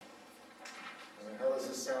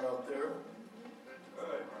sound out there?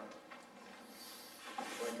 Good.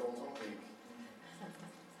 Like old home week.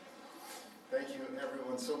 Thank you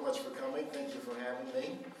everyone so much for coming. Thank you for having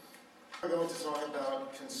me. We're going to talk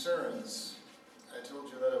about concerns. I told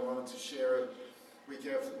you that I wanted to share week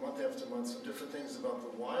after month, some different things about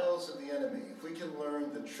the wiles of the enemy. If we can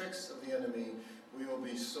learn the tricks of the enemy, we will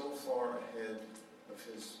be so far ahead of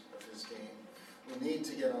his game. We need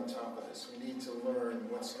to get on top of this. We need to learn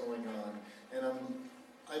what's going on. And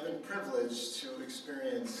I've been privileged to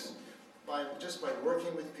experience, just by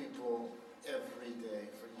working with people every day,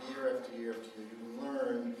 for year after year after year, you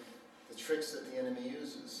learn the tricks that the enemy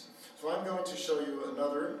uses. So I'm going to show you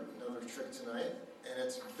another trick tonight, and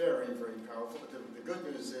it's very, very powerful. But the good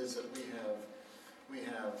news is that we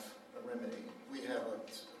have a remedy. We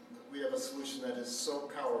have a solution that is so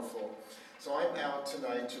powerful. So I'm out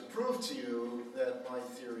tonight to prove to you that my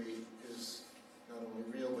theory is not only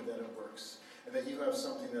real, but that it works. And that you have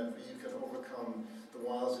something that you can overcome the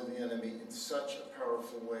wiles of the enemy in such a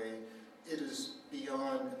powerful way. It is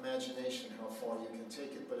beyond imagination how far you can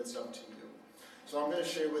take it, but it's up to you. So I'm going to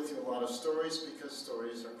share with you a lot of stories, because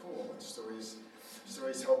stories are cool, and stories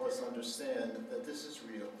help us understand that this is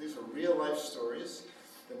real. These are real life stories.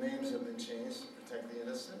 The names have been changed to protect the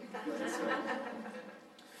innocent.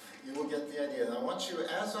 You will get the idea. And I want you,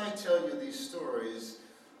 as I tell you these stories,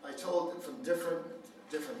 I told from different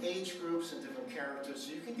age groups and different characters,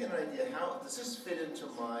 so you can get an idea, how does this fit into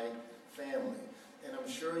my family? And I'm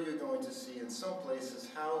sure you're going to see in some places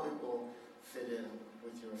how it will fit in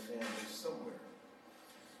with your family somewhere.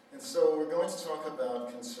 And so we're going to talk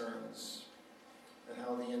about concerns and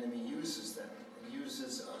how the enemy uses them and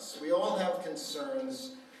uses us. We all have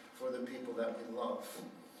concerns for the people that we love.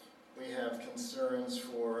 We have concerns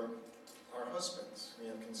for our husbands. We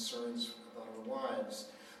have concerns about our wives.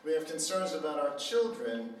 We have concerns about our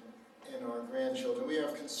children and our grandchildren. We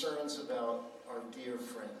have concerns about our dear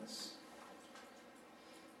friends.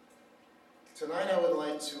 Tonight I would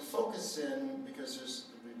like to focus in, because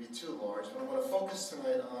it would be too large, but I want to focus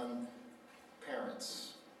tonight on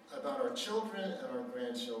parents, about our children and our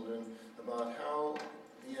grandchildren, about how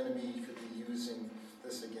the enemy could be using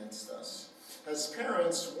this against us. As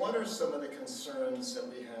parents, what are some of the concerns that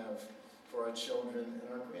we have for our children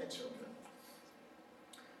and our grandchildren?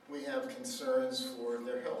 We have concerns for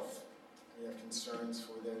their health. We have concerns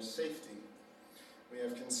for their safety. We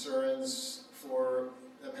have concerns for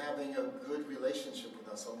them having a good relationship with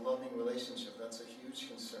us, a loving relationship. That's a huge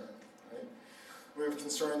concern, right? We have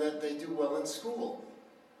concern that they do well in school.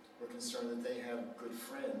 We're concerned that they have good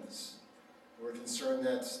friends. We're concerned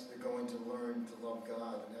that they're going to learn to love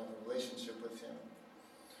God and have a relationship with Him.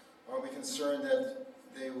 Are we concerned that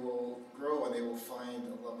they will grow and they will find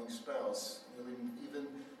a loving spouse? They'll even,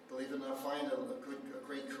 believe it or not, find a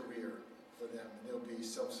great career for them. They'll be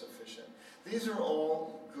self-sufficient. These are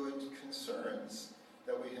all good concerns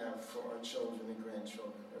that we have for our children and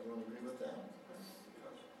grandchildren. Everyone agree with that?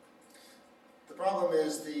 The problem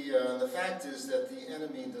is, the fact is that the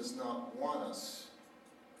enemy does not want us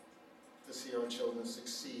to see our children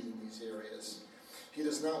succeed in these areas. He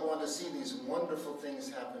does not want to see these wonderful things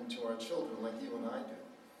happen to our children like you and I do.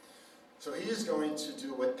 So he is going to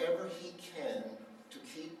do whatever he can to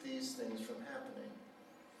keep these things from happening.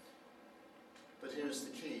 But here's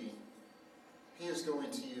the key. He is going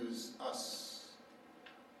to use us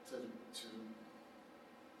to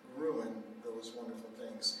ruin those wonderful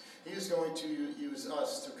things. He is going to use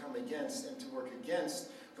us to come against and to work against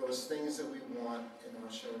those things that we want in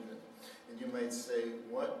our children. And you might say,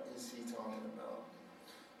 what is he talking about?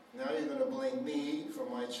 Now you're going to blame me for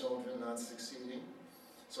my children not succeeding.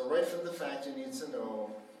 So right from the fact, you need to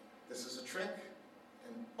know this is a trick,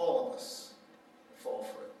 and all of us fall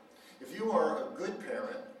for it. If you are a good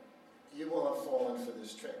parent, you will have fallen for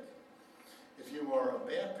this trick. If you are a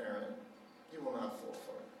bad parent, you will not fall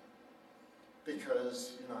for it,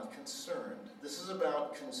 because you're not concerned. This is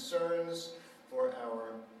about concerns for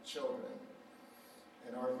our children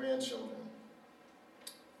and our grandchildren.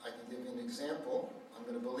 I can give you an example. I'm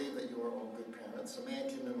going to believe that you are all good parents. A man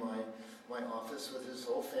came in my office with his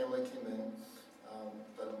whole family, came in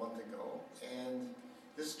about a month ago, and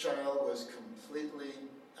this child was completely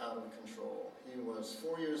out of control. He was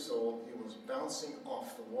 4 years old. He was bouncing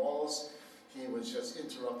off the walls. He was just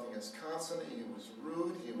interrupting us constantly. He was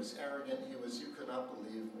rude. He was arrogant. You could not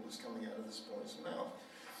believe what was coming out of this boy's mouth.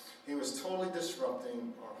 He was totally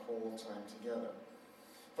disrupting our whole time together.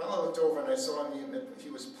 Finally, I looked over and I saw him. He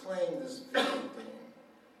was playing this video game.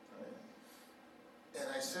 Right? And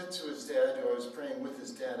I said to his dad, who I was praying with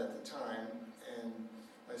his dad at the time, and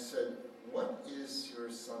I said, "What is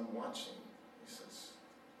your son watching?" He says,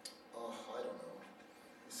 "Oh, I don't know."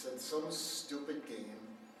 some stupid game.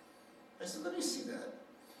 I said, let me see that.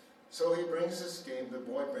 So he brings this game, the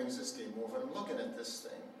boy brings this game over, and I'm looking at this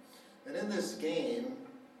thing. And in this game,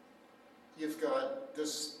 you've got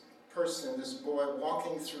this person, this boy,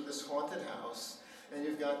 walking through this haunted house, and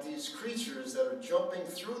you've got these creatures that are jumping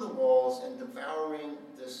through the walls and devouring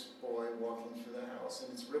this boy walking through the house.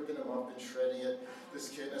 And it's ripping him up and shredding it, this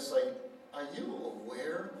kid. And it's like, are you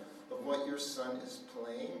aware of what your son is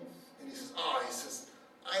playing? And he says,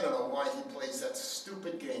 I don't know why he plays that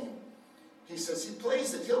stupid game. He says he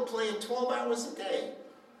plays it. He'll play it 12 hours a day,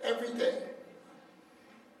 every day.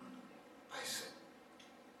 I said,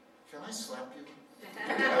 can I slap you?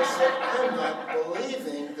 I said, I'm not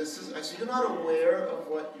believing this is. I said, you're not aware of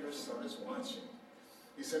what your son is watching.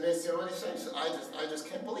 He said, you know what he said? He said, I just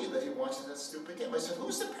can't believe that he watches that stupid game. I said,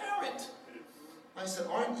 who's the parent? I said,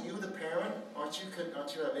 aren't you the parent?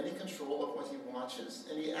 Don't you have any control of what he watches?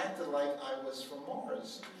 And he acted like I was from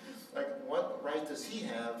Mars. Like, what right does he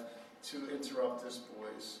have to interrupt this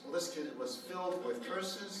boy's? Well, this kid was filled with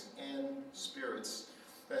curses and spirits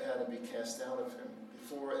that had to be cast out of him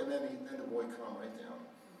before, and then the boy calmed right down.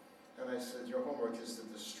 And I said, your homework is to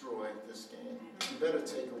destroy this game. You better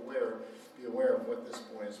be aware of what this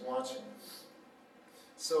boy is watching.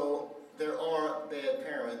 So there are bad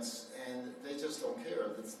parents, and they just don't care.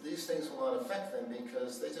 These things will not affect them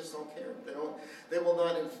because they just don't care. They will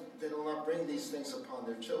not bring these things upon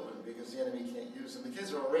their children because the enemy can't use them. The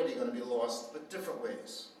kids are already going to be lost, but different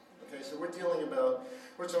ways. Okay, so we're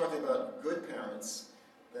talking about good parents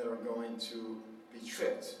that are going to be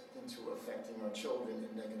tricked into affecting our children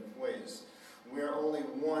in negative ways. We're only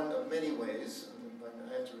one of many ways.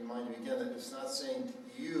 I have to remind you again that it's not saying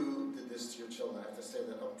you did this to your children. I have to say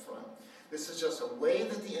that up front. This is just a way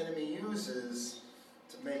that the enemy uses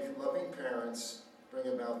to make loving parents bring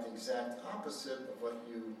about the exact opposite of what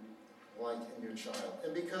you like in your child.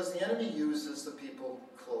 And because the enemy uses the people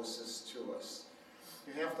closest to us.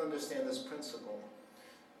 You have to understand this principle.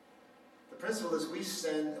 The principle is we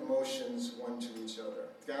send emotions one to each other.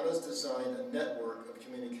 God has designed a network of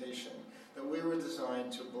communication that we were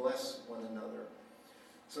designed to bless one another.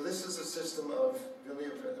 So this is a system of really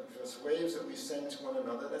just waves that we send to one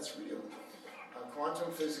another. That's real.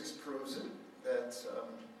 Quantum physics proves it, that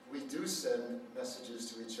we do send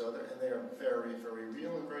messages to each other, and they are very, very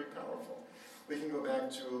real and very powerful. We can go back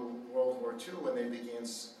to World War II when they began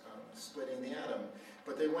splitting the atom.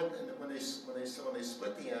 But they went, and when they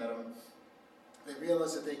split the atom, they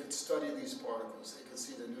realized that they could study these particles. They could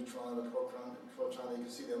see the neutron, the proton, they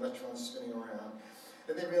could see the electrons spinning around.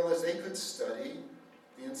 And they realized they could study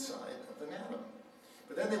the inside of an atom.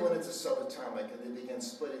 But then they went into subatomic and they began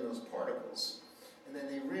splitting those particles. And then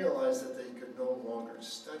they realized that they could no longer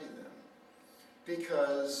study them.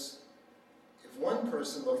 Because if one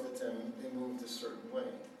person looked at them, they moved a certain way.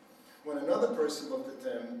 When another person looked at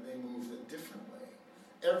them, they moved a different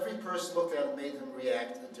way. Every person looked at them made them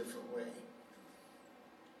react a different way.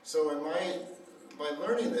 So by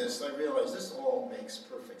learning this, I realized this all makes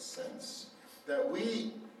perfect sense. That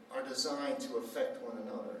we are designed to affect one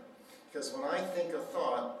another. Because when I think a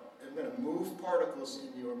thought, I'm going to move particles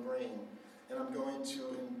in your brain, and I'm going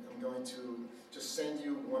to just send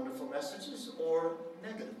you wonderful messages or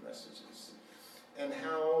negative messages. And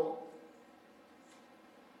how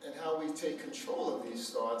we take control of these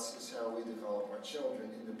thoughts is how we develop our children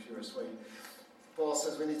in the purest way. Paul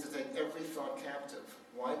says we need to take every thought captive.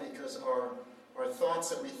 Why? Because our thoughts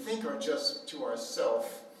that we think are just to ourselves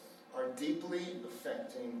are deeply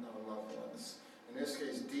affecting our loved ones. In this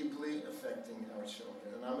case, deeply affecting our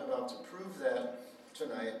children. And I'm about to prove that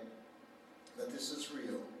tonight, that this is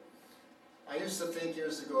real. I used to think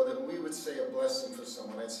years ago that we would say a blessing for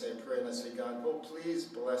someone. I'd say a prayer and I'd say, God, oh, please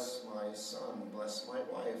bless my son, bless my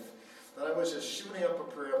wife. That I was just shooting up a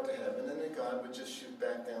prayer up to heaven, and then God would just shoot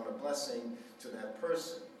back down a blessing to that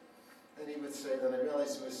person. And he would say, then I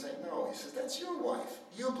realized he was saying, no. He says, that's your wife.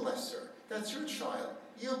 You bless her. That's your child.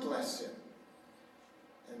 You bless him.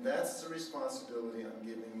 And that's the responsibility I'm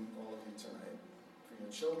giving all of you tonight. For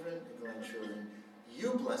your children and grandchildren,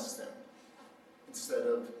 you bless them instead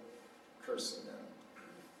of cursing them.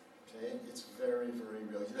 Okay? It's very, very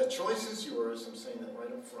real. That choice is yours. I'm saying that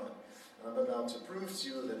right up front. And I'm about to prove to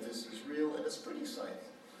you that this is real, and it's pretty exciting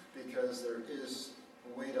because there is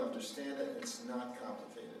a way to understand it, and it's not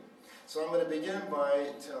complicated. So I'm going to begin by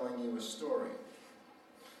telling you a story.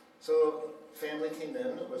 So family came in.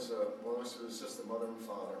 It was just the mother and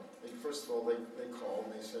father. First of all, they called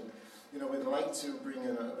and they said, you know, we'd like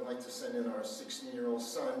to send in our 16-year-old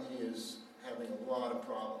son. He is having a lot of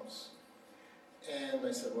problems. And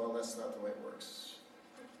I said, well, that's not the way it works.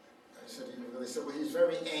 They said, well, he's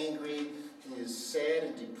very angry. He is sad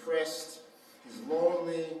and depressed. He's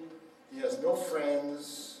lonely. He has no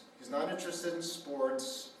friends. He's not interested in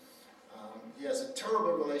sports. He has a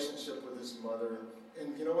terrible relationship with his mother.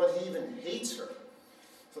 And you know what? He even hates her.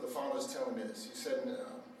 So the father's telling me this. He said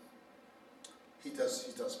he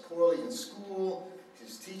does poorly in school.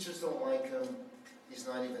 His teachers don't like him. He's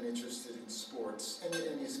not even interested in sports.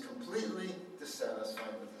 And he's completely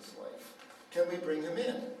dissatisfied with his life. Can we bring him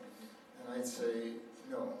in? And I'd say,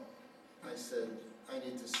 no. I said, I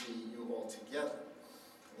need to see you all together.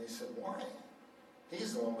 And they said, why?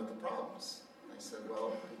 He's the one with the problems. I said,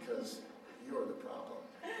 well, because you're the problem.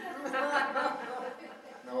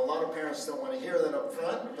 Now, a lot of parents don't want to hear that up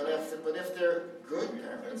front, but if they're good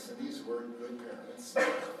parents, and these were good parents,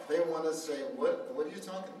 they want to say, what are you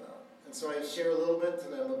talking about? And so I share a little bit to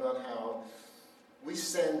them about how we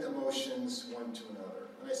send emotions one to another.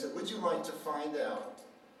 And I said, would you like to find out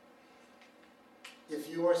if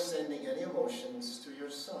you are sending any emotions to your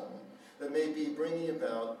son that may be bringing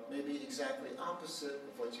about maybe exactly opposite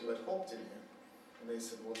of what you had hoped in him? And they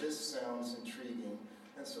said, well, this sounds intriguing,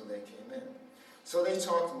 and so they came in. So they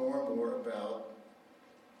talked more and more about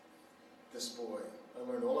this boy.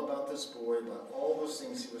 I learned all about this boy, about all those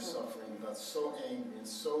things he was suffering, about so angry and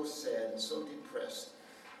so sad and so depressed,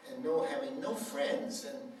 and having no friends.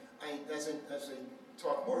 And as I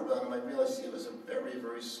talked more about him, I realized he was a very,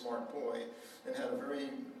 very smart boy and had a very,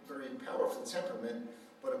 very powerful temperament,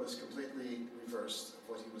 but it was completely reversed of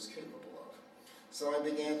what he was capable of. So I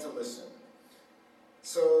began to listen.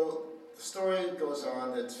 So the story goes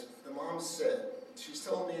on that the mom said,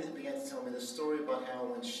 began to tell me the story about how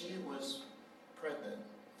when she was pregnant,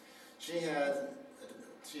 she had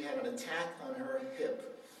an attack on her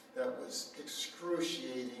hip that was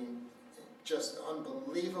excruciating, just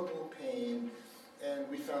unbelievable pain, and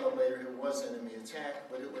we found out later it was an enemy attack,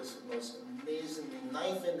 but it was the most amazingly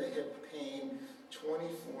knife in the hip pain,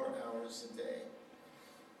 24 hours a day.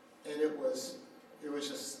 And it was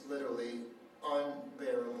just literally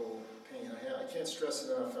unbearable pain. I can't stress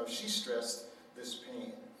it enough how she stressed this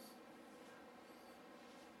pain.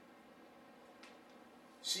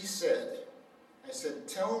 She said, I said,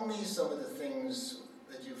 tell me some of the things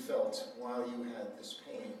that you felt while you had this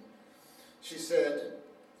pain. She said,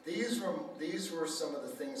 these were some of the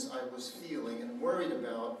things I was feeling and worried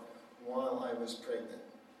about while I was pregnant.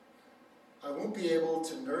 I won't be able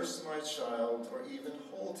to nurse my child or even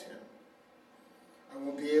hold him. I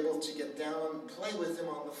won't be able to get down and play with him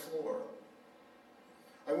on the floor.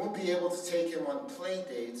 I won't be able to take him on play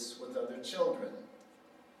dates with other children.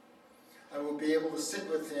 I won't be able to sit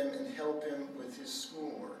with him and help him with his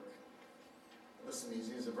schoolwork. Listen,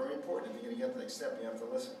 these are very important. If you're going to get to the next step, you have to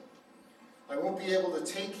listen. I won't be able to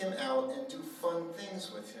take him out and do fun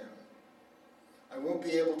things with him. I won't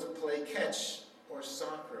be able to play catch or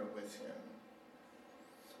soccer with him.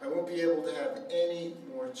 I won't be able to have any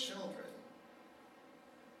more children.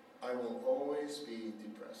 I will always be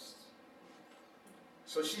depressed.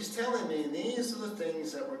 So she's telling me these are the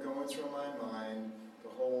things that were going through my mind the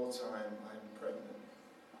whole time I'm pregnant,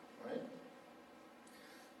 right?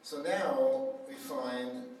 So now we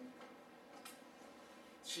find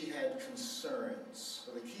she had concerns.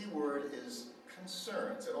 So the key word is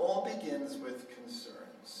concerns. It all begins with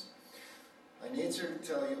concerns. I need to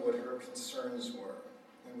tell you what her concerns were,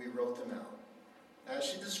 and we wrote them out. As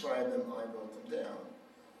she described them, I wrote them down.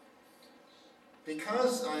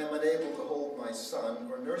 Because I am unable to hold my son,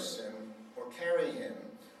 or nurse him, or carry him,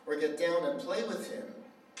 or get down and play with him,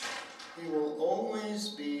 he will always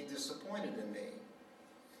be disappointed in me.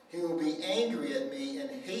 He will be angry at me and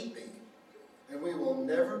hate me, and we will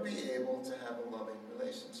never be able to have a loving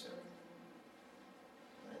relationship.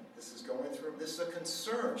 Right? This is a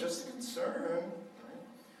concern, just a concern. Right?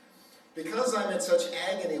 Because I'm in such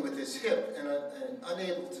agony with his hip and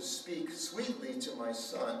unable to speak sweetly to my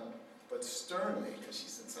son, but sternly, because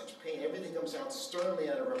she's in such pain, everything comes out sternly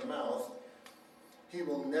out of her mouth, he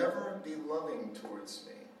will never be loving towards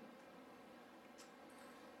me.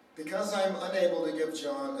 Because I'm unable to give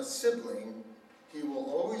John a sibling, he will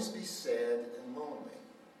always be sad and lonely.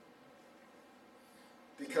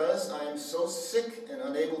 Because I am so sick and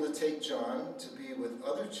unable to take John to be with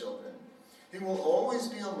other children, he will always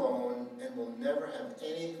be alone and will never have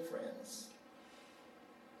any friends.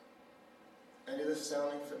 Any of this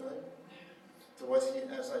sounding familiar to what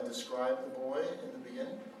as I described the boy in the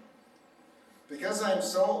beginning? Because I am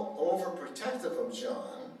so overprotective of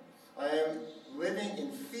John, I am living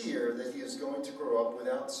in fear that he is going to grow up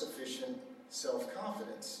without sufficient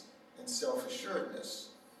self-confidence and self-assuredness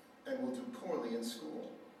and will do poorly in school.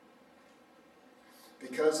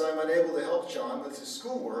 Because I'm unable to help John with his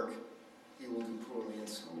schoolwork, he will do poorly in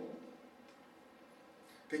school.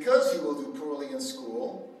 Because he will do poorly in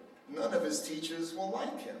school, none of his teachers will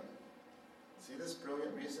like him. See this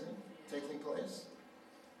brilliant reasoning taking place?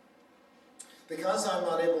 Because I'm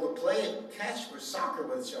not able to play catch or soccer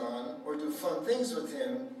with John or do fun things with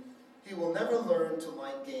him, he will never learn to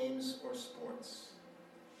like games or sports.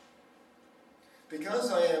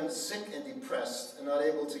 Because I am sick and depressed and not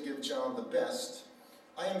able to give John the best,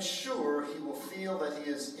 I am sure he will feel that he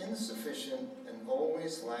is insufficient and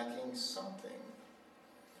always lacking something,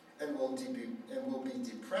 and will be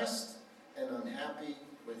depressed and unhappy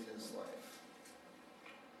with his life.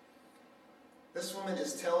 This woman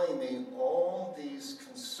is telling me all these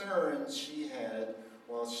concerns she had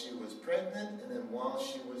while she was pregnant and then while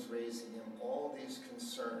she was raising him, all these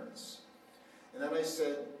concerns. And then I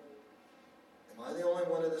said, am I the only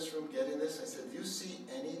one in this room getting this? I said, do you see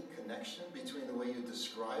any connection between the way you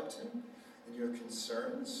described him and your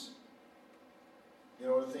concerns? You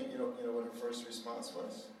know what her first response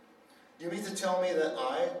was? Do you mean to tell me that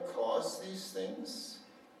I caused these things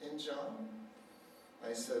in John?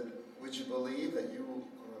 I said, would you believe that you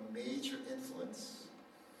are a major influence?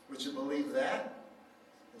 Would you believe that?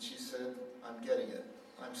 And she said, I'm getting it.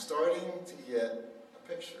 I'm starting to get a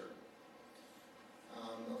picture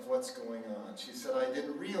of what's going on. She said, I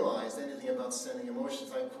didn't realize anything about sending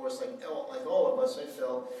emotions. Of course, like all of us, I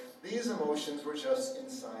felt these emotions were just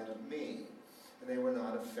inside of me, and they were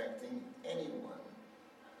not affecting anyone.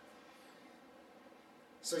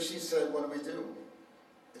 So she said, what do we do?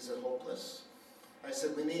 Is it hopeless? I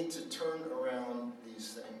said, we need to turn around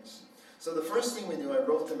these things. So the first thing we do, I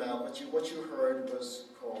wrote them out. What you heard was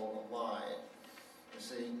called a lie. You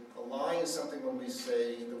see, a lie is something when we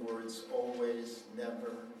say the words always,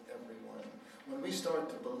 never, everyone. When we start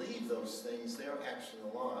to believe those things, they're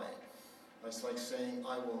actually a lie. It's like saying,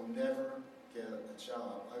 I will never get a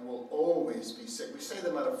job. I will always be sick. We say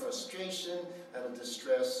them out of frustration, out of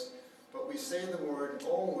distress, but we say the word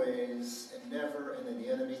always and never, and then the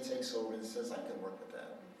enemy takes over and says, I can work with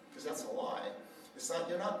that. Because that's a lie. It's not,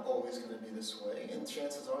 you're not always going to be this way, and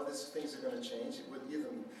chances are these things are going to change.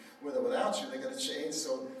 With or without you, they're going to change.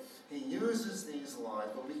 So he uses these lies.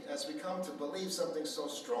 But as we come to believe something so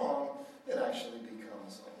strong, it actually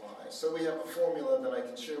becomes a lie. So we have a formula that I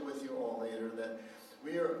can share with you all later, that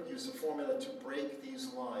we use a formula to break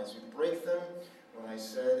these lies. We break them, when I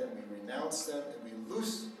said, and we renounce them, and we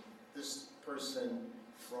loose this person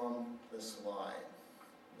from this lie.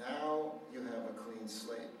 Now you have a clean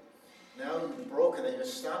slate. Now you've broken it. You're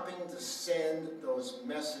stopping to send those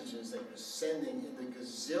messages that you're sending in the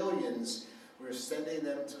gazillions. We're sending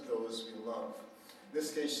them to those we love. In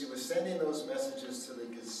this case, she was sending those messages to the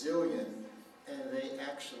gazillion, and they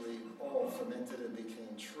actually all fermented and became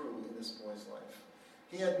true in this boy's life.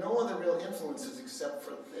 He had no other real influences except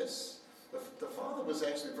for this. The father was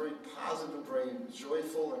actually very positive, very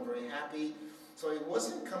joyful, and very happy. So it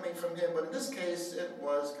wasn't coming from him, but in this case, it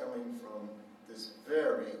was coming from this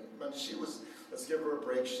she was, let's give her a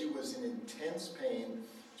break, she was in intense pain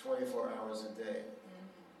 24 hours a day.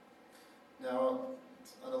 Now,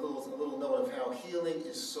 on a little note of how healing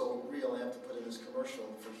is so real, I have to put in this commercial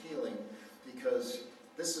for healing, because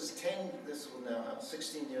this is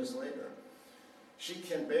 16 years later. She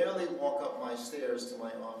can barely walk up my stairs to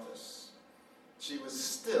my office. She was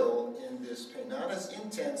still in this pain. Not as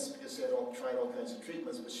intense, because they had tried all kinds of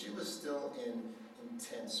treatments, but she was still in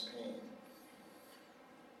intense pain.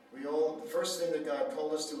 The first thing that God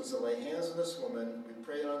told us to was to lay hands on this woman. We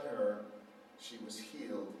prayed on her. She was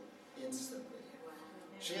healed instantly.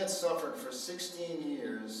 She had suffered for 16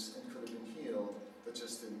 years and could have been healed, but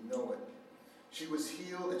just didn't know it. She was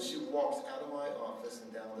healed, and she walked out of my office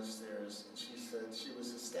and down the stairs, and she said she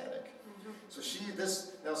was ecstatic. So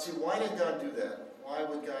now see, why did God do that? Why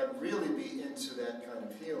would God really be into that kind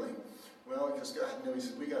of healing? Well, because God knew, he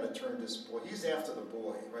said, we got to turn this boy. He's after the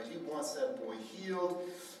boy, right? He wants that boy healed.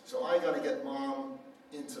 So I got to get mom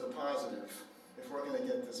into the positive if we're going to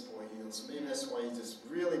get this boy healed. So maybe that's why he just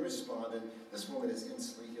really responded. This woman is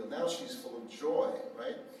instantly healed. Now she's full of joy,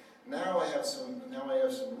 right? Now I have some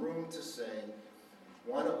room to say,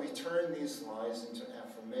 why don't we turn these lies into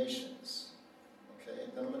affirmations? Okay,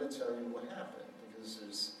 then I'm going to tell you what happened,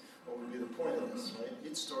 because what would be the point of this, right?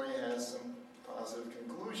 Each story has some positive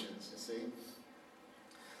conclusions, you see.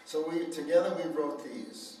 So together we wrote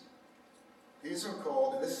these. These are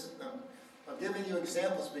called, and I'm giving you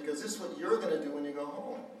examples because this is what you're going to do when you go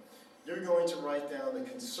home. You're going to write down the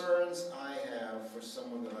concerns I have for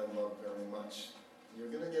someone that I love very much.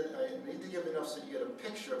 I need to give enough so you get a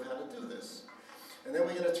picture of how to do this. And then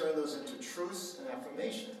we're going to turn those into truths and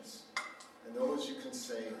affirmations. And those you can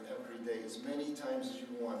say every day, as many times as you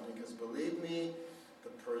want, because believe me, the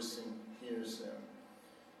person hears them.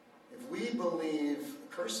 believe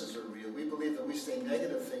curses are real. We believe that we say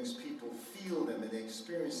negative things, people feel them and they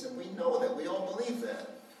experience them. We know that. We all believe that.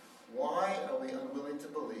 Why are we unwilling to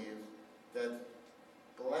believe that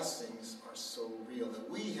blessings are so real, that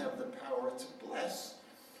we have the power to bless?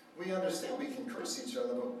 We understand we can curse each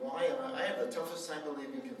other, but why am I have the toughest time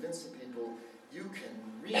believing, convincing people you can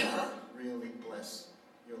really bless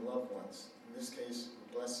your loved ones. In this case,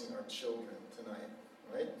 we're blessing our children tonight,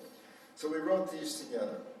 right? So we wrote these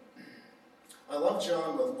together. I love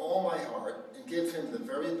John with all my heart and give him the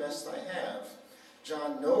very best I have.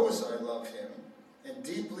 John knows I love him and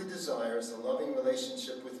deeply desires a loving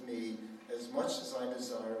relationship with me as much as I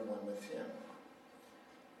desire one with him.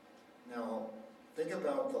 Now, think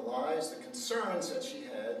about the lies, the concerns that she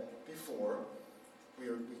had before. We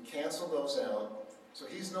canceled those out, so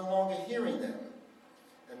he's no longer hearing them.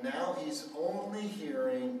 And now he's only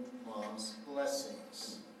hearing Mom's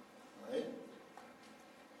blessings, right?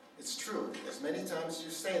 It's true. As many times as you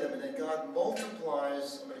say them, and then God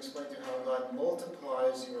multiplies, I'm going to explain to you how God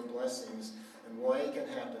multiplies your blessings and why it can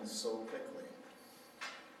happen so quickly.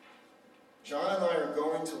 John and I are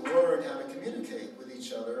going to learn how to communicate with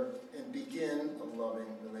each other and begin a loving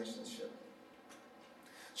relationship.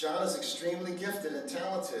 John is extremely gifted and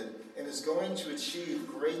talented and is going to achieve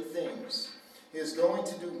great things. He is going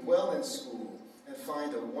to do well in school and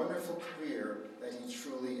find a wonderful career that he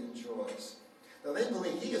truly enjoys. Now, they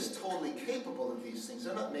believe he is totally capable of these things.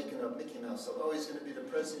 They're not making up Mickey Mouse stuff. Oh, he's going to be the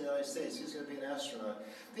President of the United States. He's going to be an astronaut.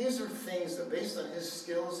 These are things that, based on his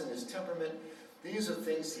skills and his temperament, these are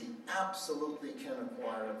things he absolutely can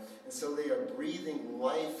acquire. And so they are breathing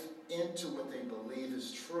life into what they believe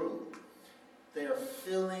is true. They are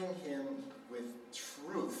filling him with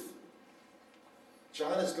truth.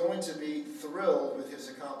 John is going to be thrilled with his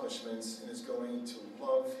accomplishments and is going to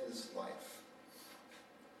love his life.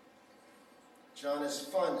 John is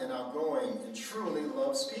fun and outgoing and truly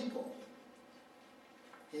loves people.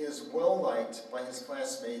 He is well liked by his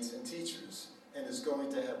classmates and teachers and is going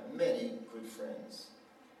to have many good friends.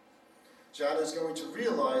 John is going to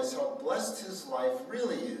realize how blessed his life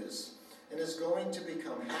really is and is going to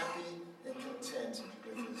become happy and content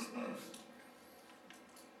with his life.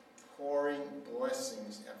 Pouring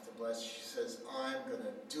blessings after blessings. She says, I'm going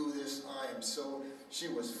to do this. She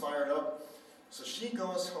was fired up. So she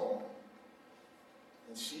goes home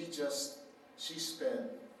and she spent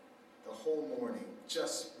the whole morning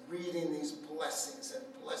just reading these blessings and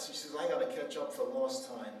blessings. She says, I got to catch up for lost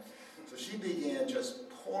time. So she began just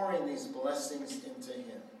pouring these blessings into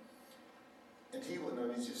him. And he would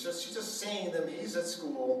know, she's just saying them. He's at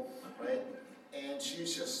school, right? And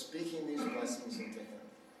she's just speaking these blessings into him.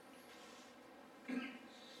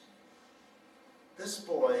 This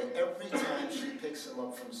boy, every time she picks him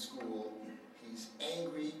up from school, he's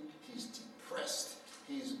angry, he's depressed,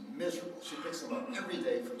 he's miserable. She picks him up every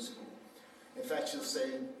day from school. In fact, she'll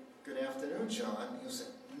say, good afternoon, John. He'll say,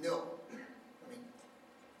 no.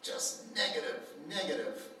 Just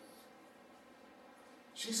negative.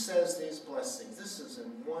 She says these blessings. This is in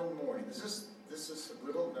one morning. This is a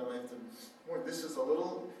little, no, I have to warn, this is a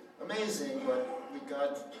little amazing, but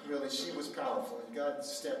she was powerful, and God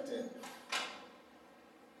stepped in.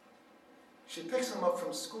 She picks him up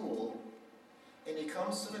from school, and he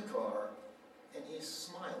comes to the car, and he's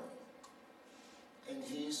smiling, and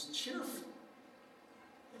he's cheerful.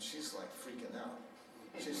 And she's like freaking out.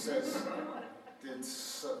 She says, did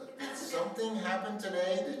something happen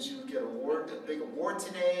today? Did you get a big award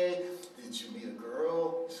today? Did you meet a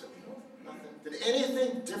girl? He said, no, nothing. Did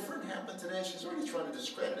anything different happen today? She's already trying to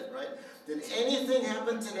discredit it, right? Did anything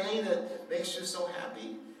happen today that makes you so happy?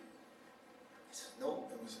 He said, no,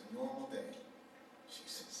 it was a normal day. She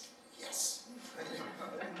says, yes.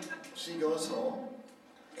 She goes home,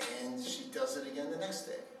 and she does it again the next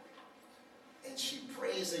day. And she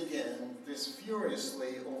prays again, this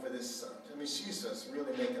furiously over this son. She's just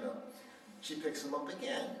really making up. She picks him up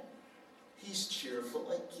again. He's cheerful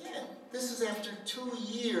again. This is after 2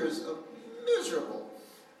 years of miserable.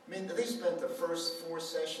 They spent the first 4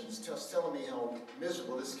 sessions just telling me how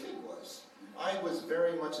miserable this kid was. I was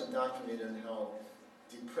very much indoctrinated in how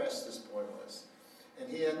depressed this boy was. And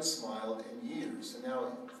he hadn't smiled in years. And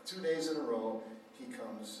now, 2 days in a row, he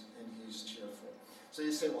comes and he's cheerful. So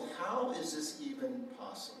you say, well, how is this even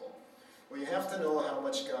possible? Well, you have to know how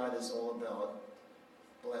much God is all about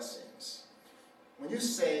blessings. When you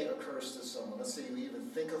say a curse to someone, let's say you even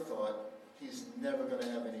think a thought, he's never going to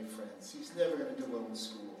have any friends. He's never going to do well in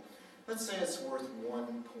school. Let's say it's worth 1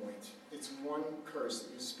 point. It's one curse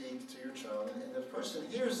that you speak to your child, and the person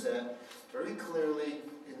hears that very clearly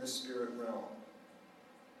in the spirit realm.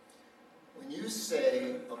 When you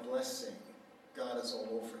say a blessing, God is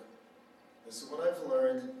all over it. This is what I've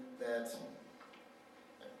learned, that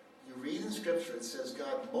you read in Scripture, it says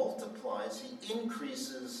God multiplies, He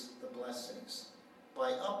increases the blessings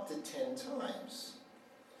by up to 10 times.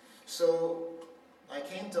 So I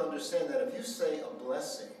came to understand that if you say a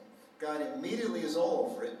blessing, God immediately is all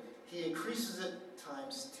over it. He increases it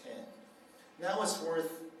times 10. Now it's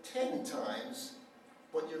worth 10 times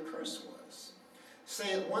what your curse was.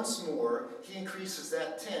 Say it once more, He increases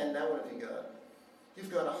that 10. Now what have you got?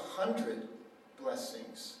 You've got 100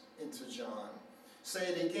 blessings into John. Say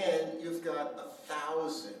it again, you've got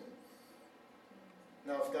 1,000.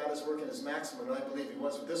 Now if God is working His maximum, and I believe He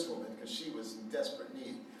was with this woman because she was in desperate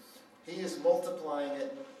need, He is multiplying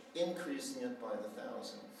it, increasing it by the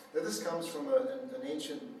 1,000. Now this comes from an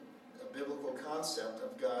ancient biblical concept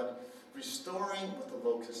of God restoring what the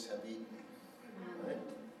locusts have eaten. Right?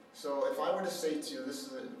 So if I were to say to you, this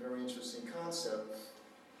is a very interesting concept,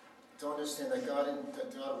 to understand that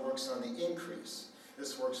God works on the increase.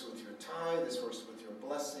 This works with your tithe, this works with your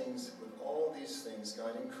blessings, with all these things,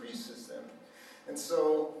 God increases them. And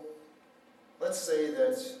so, let's say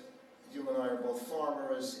that you and I are both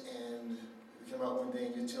farmers, and you come out one day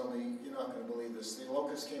and you tell me, you're not going to believe this, the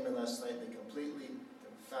locusts came in last night, they completely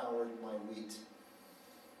devoured my wheat.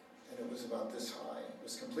 And it was about this high. It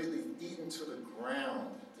was completely eaten to the ground,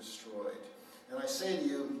 destroyed. And I say to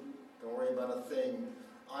you, don't worry about a thing.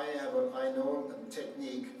 I know a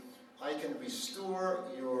technique. I can restore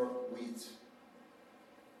your wheat.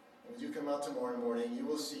 When you come out tomorrow morning, you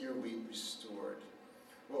will see your wheat restored.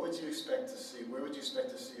 What would you expect to see? Where would you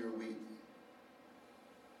expect to see your wheat?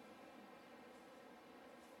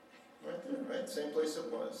 Right there, right? Same place it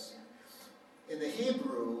was. In the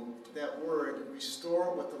Hebrew, that word,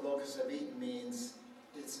 restore what the locusts have eaten, means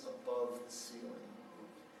it's above the ceiling.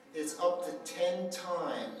 It's up to 10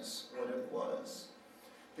 times what it was.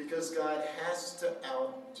 Because God has to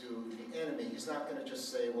outdo the enemy. He's not going to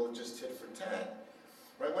just say, well, just tit for tat.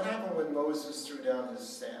 Right? What happened when Moses threw down his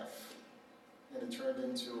staff? And it turned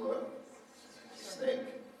into a snake.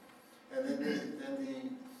 And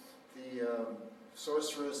then the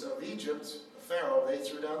sorcerers of Egypt, Pharaoh, they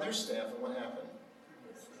threw down their staff, and what happened?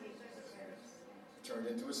 It turned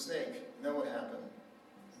into a snake. And then what happened?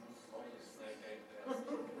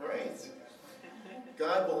 Right.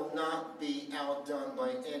 God will not be outdone by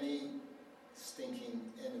any stinking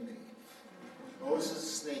enemy.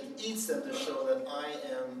 Moses' snake eats them to show that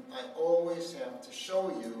I always have to show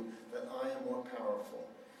you that I am more powerful.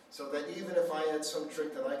 So that even if I had some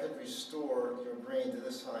trick that I could restore your grain to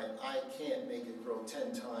this height, I can't make it grow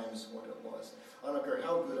 10 times what it was. I don't care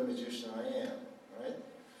how good a magician I am, right?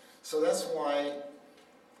 So that's why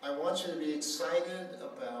I want you to be excited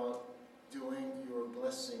about doing your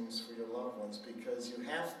blessings for your loved ones, because you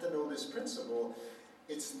have to know this principle.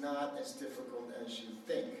 It's not as difficult as you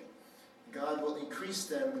think. God will increase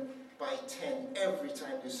them by 10 every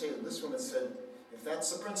time you say them. This woman said, if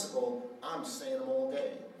that's the principle, I'm saying them all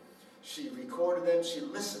day. She recorded them, she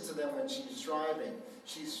listened to them when she's driving.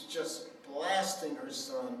 She's just blasting her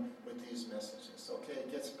son with these messages. Okay,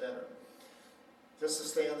 it gets better. Just to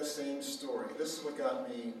stay on the same story, this is what got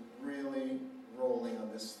me really rolling on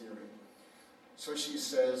this theory. So she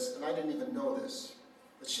says, and I didn't even know this,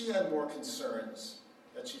 but she had more concerns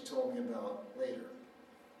that she told me about later.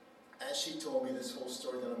 As she told me this whole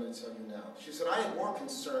story that I'm going to tell you now. She said, I had more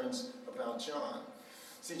concerns about John.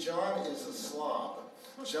 See, John is a slob.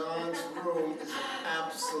 John's room is an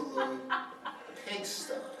absolute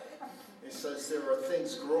pigsty. He says there are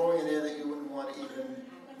things growing in there that you wouldn't want to even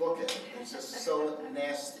look at. It's just so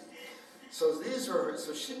nasty. So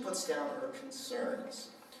she puts down her concerns.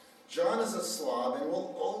 John is a slob and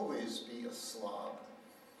will always be a slob.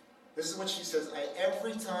 This is what she says.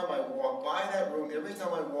 Every time I walk by that room, every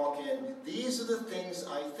time I walk in, these are the things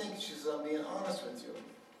I think. She says, I'm being honest with you.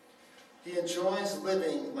 He enjoys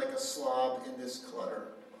living like a slob in this clutter.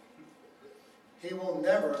 He will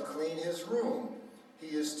never clean his room.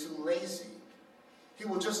 He is too lazy. He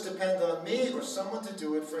will just depend on me or someone to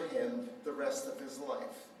do it for him the rest of his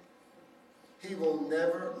life. He will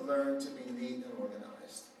never learn to be neat and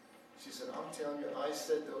organized. She said, I'm telling you, I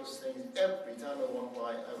said those things every time I walked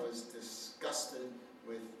by. I was disgusted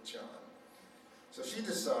with John. So she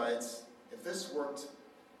decides, if this worked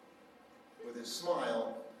with his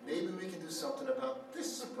smile, maybe we can do something about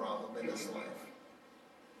this problem in his life.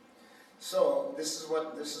 So this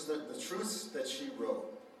is the truths that she wrote.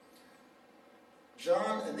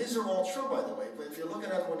 John, and these are all true, by the way, but if you're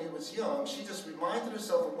looking at him when he was young, she just reminded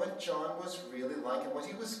herself of what John was really like and what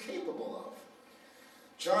he was capable of.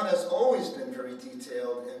 John has always been very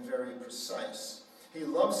detailed and very precise. He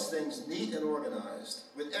loves things neat and organized,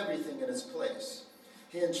 with everything in its place.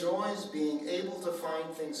 He enjoys being able to find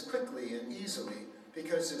things quickly and easily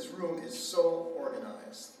because his room is so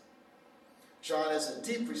organized. John has a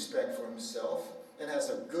deep respect for himself and has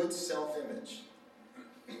a good self-image.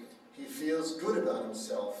 He feels good about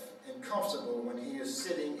himself and comfortable when he is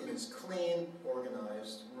sitting in his clean,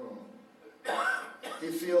 organized room. He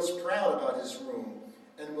feels proud about his room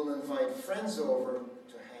and will invite friends over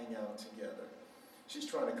to hang out together. She's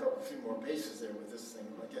trying to cover a few more bases there with this thing,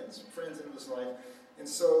 like getting some friends into his life. And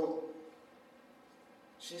so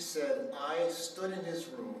she said, I stood in his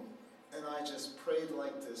room and I just prayed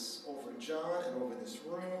like this over John and over this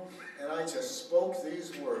room, and I just spoke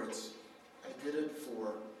these words. I did it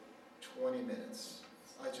for 20 minutes.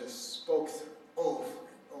 I just spoke them over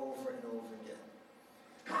and over and over again.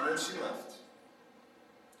 And then she left.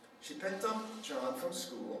 She picked up John from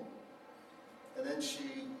school, and then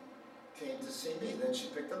she came to see me. Then she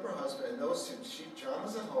picked up her husband, and those two, John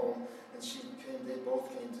was at home, and they both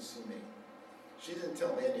came to see me. She didn't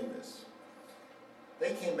tell me any of this.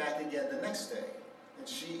 They came back again the next day, and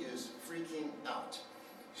she is freaking out.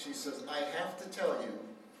 She says, I have to tell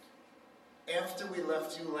you, after we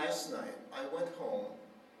left you last night, I went home.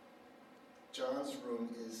 John's room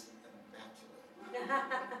is immaculate.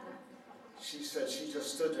 She said she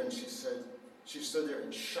just stood there, and she said she stood there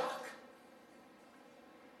in shock.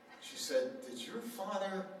 She said, did your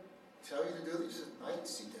father tell you to do this? He said, I didn't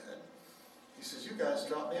see Dad. He says, you guys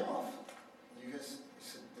dropped me off. You guys, he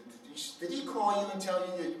said, did he call you and tell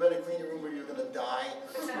you that you better clean your room or you're going to die?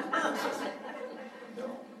 Said,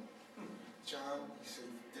 no. John, he said,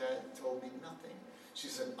 Dad told me nothing. She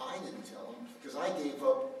said, I didn't tell him because I gave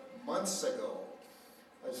up months ago.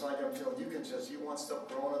 It's like I'm feeling, you want stuff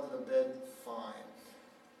thrown under the bed? Fine.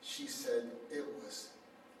 She said, it was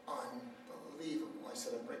unbelievable. I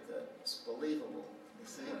said, I break that. It's believable. You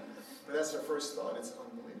see? But that's her first thought. It's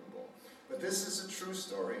unbelievable. But this is a true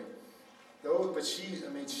story. But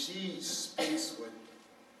she speaks with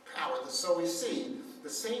power. So we see the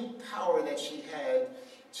same power that she had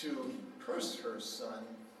to curse her son,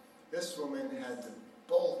 this woman had the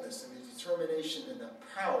boldness and the determination and the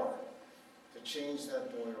power to change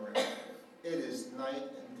that boy around. It is night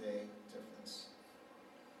and day difference.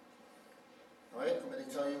 All right, I'm going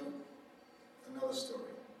to tell you another story.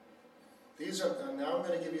 Now I'm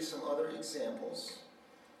going to give you some other examples.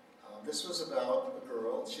 This was about a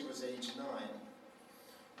girl. She was age 9.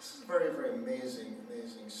 This is a very, very amazing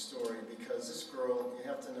story because this girl, you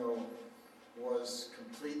have to know, was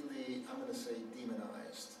completely, I'm going to say,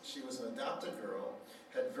 demonized. She was an adopted girl,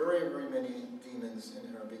 had very, very many demons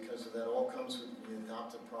in her because of that. All comes with the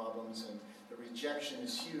adopted problems, and the rejection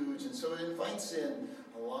is huge, and so it invites in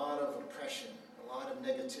a lot of oppression, a lot of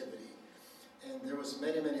negativity. And there was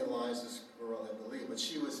many, many lies this girl had believed, but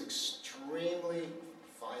she was extremely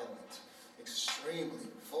violent, extremely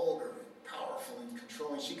vulgar, and powerful and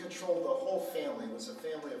controlling. She controlled the whole family. It was a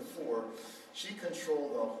family of 4. She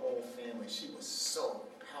controlled the whole family. She was so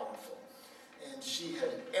powerful. And she had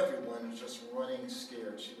everyone just running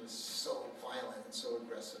scared. She was so violent and so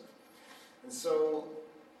aggressive. And so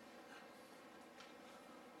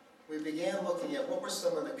we began looking at what were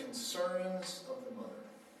some of the concerns of the mother.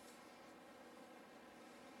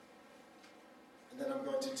 And then I'm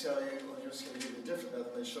going to tell you, I'm just going to give you a different method.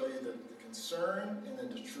 I'm going to show you the concern and then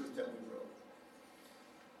the truth that we wrote.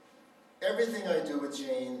 Everything I do with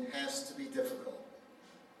Jane has to be difficult.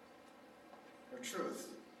 Her truth.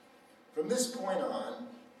 From this point on,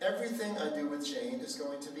 everything I do with Jane is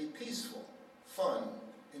going to be peaceful, fun,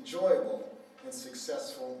 enjoyable, and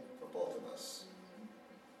successful for both of us.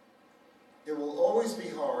 It will always be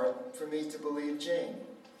hard for me to believe Jane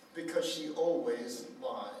because she always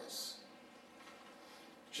lies.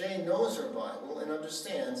 Jane knows her Bible and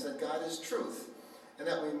understands that God is truth and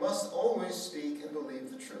that we must always speak and believe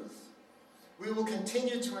the truth. We will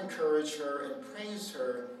continue to encourage her and praise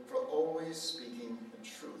her for always speaking the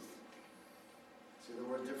truth. See the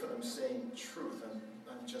word different? I'm saying truth.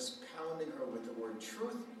 I'm just pounding her with the word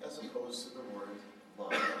truth as opposed to the word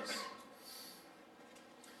lies.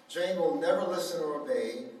 Jane will never listen or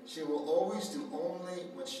obey. She will always do only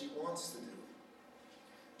what she wants to do.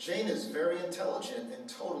 Jane is very intelligent and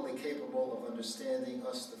totally capable of understanding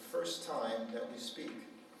us the first time that we speak.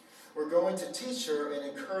 We're going to teach her and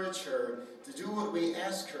encourage her to do what we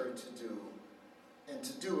ask her to do, and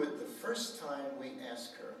to do it the first time we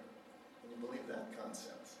ask her. Can you believe that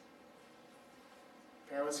concept?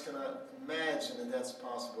 Parents cannot imagine that that's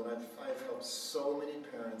possible. And I've helped so many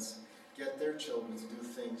parents get their children to do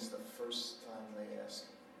things the first time they ask.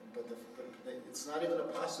 But it's not even a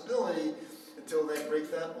possibility until they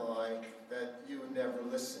break that lie that you never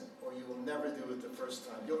listen, or you will never do it the first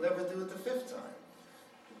time. You'll never do it the 5th time.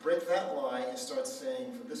 break that lie and start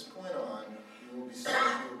saying, from this point on, you will be saying,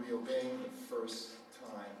 you will be obeying the first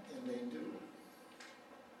time. And they do.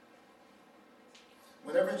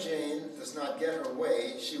 Whenever Jane does not get her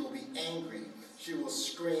way, she will be angry. She will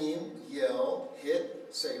scream, yell, hit,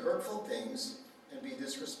 say hurtful things, and be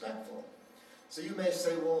disrespectful. So you may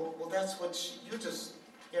say, well, that's what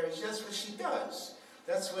that's what she does.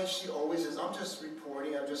 That's what she always is. I'm just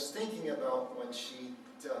reporting, I'm just thinking about what she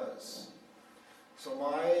does. So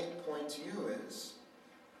my point to you is,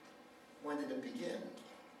 when did it begin?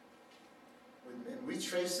 And we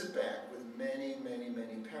trace it back with many, many,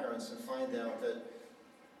 many parents and find out that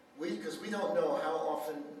because we don't know how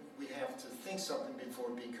often we have to think something before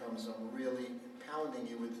it becomes really pounding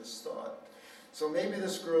you with this thought. So maybe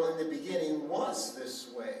this girl in the beginning was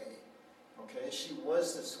this way. Okay, she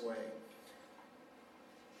was this way.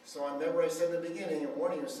 So I remember I said in the beginning, and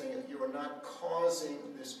warning you, saying that you are not causing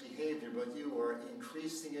this behavior, but you are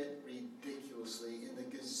increasing it ridiculously in the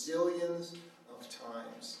gazillions of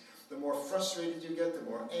times. The more frustrated you get, the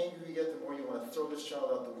more angry you get, the more you want to throw this child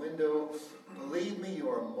out the window. Believe me, you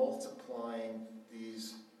are multiplying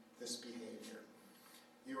this behavior.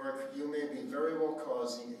 You may be very well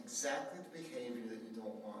causing exactly the behavior that you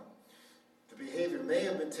don't want. The behavior may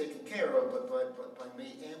have been taken care of, but by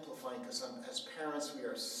me amplifying, because as parents, we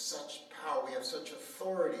are such power, we have such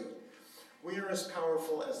authority. We are as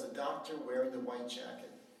powerful as the doctor wearing the white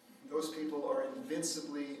jacket. Those people are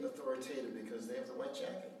invincibly authoritative because they have the white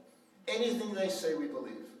jacket. Anything they say, we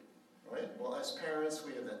believe. Right? Well, as parents,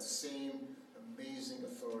 we have that same amazing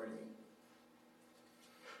authority.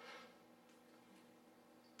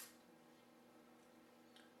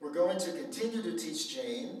 We're going to continue to teach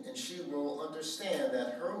Jane, and she will understand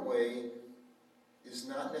that her way is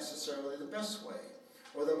not necessarily the best way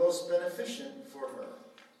or the most beneficent for her.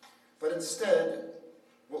 But instead,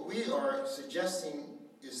 what we are suggesting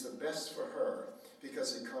is the best for her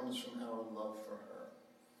because it comes from our love for her.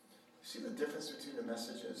 See the difference between the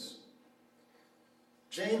messages?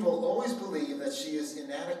 Jane will always believe that she is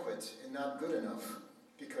inadequate and not good enough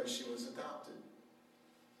because she was adopted.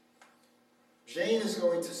 Jane is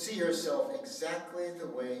going to see herself exactly the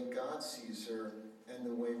way God sees her and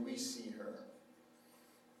the way we see her.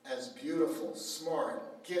 As beautiful,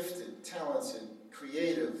 smart, gifted, talented,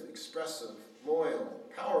 creative, expressive, loyal,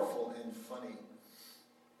 powerful, and funny.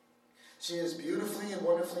 She is beautifully and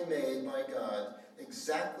wonderfully made by God,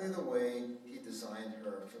 exactly the way He designed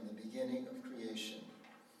her from the beginning of creation.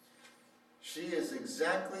 She is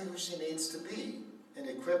exactly who she needs to be and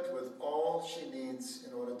equipped with all she needs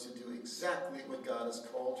in order to do exactly what God has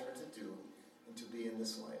called her to do and to be in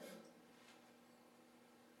this life.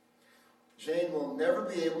 Jane will never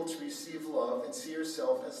be able to receive love and see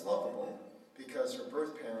herself as lovable because her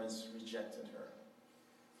birth parents rejected her.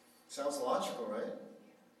 Sounds logical, right?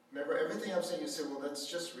 Remember, everything I'm saying, you say, well, that's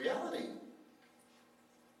just reality.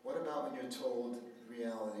 What about when you're told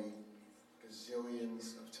reality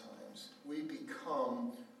gazillions of times? We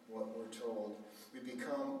become what we're told. We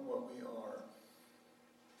become what we are.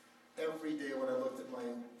 Every day when I looked at my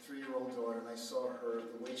 3-year-old daughter and I saw her,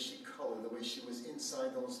 the way she colored, the way she was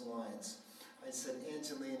inside those lines, I said,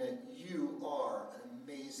 Angelina, you are an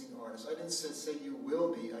amazing artist. I didn't say you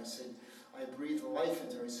will be. I said, I breathed life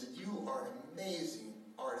into her. I said, you are an amazing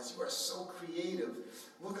artist. You are so creative.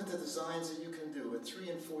 Look at the designs that you can do at 3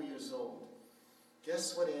 and 4 years old.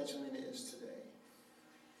 Guess what Angelina is today?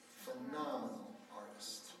 Phenomenal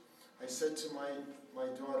artist. I said to my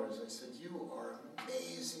daughters, I said, you are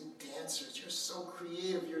amazing dancers. You're so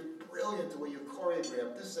creative. You're brilliant the way you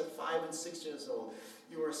choreograph. This is at 5 and 6 years old.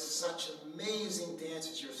 You are such amazing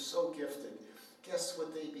dancers. You're so gifted. Guess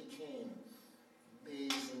what they became?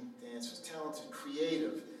 Amazing dancers, talented,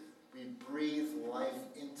 creative. We breathe life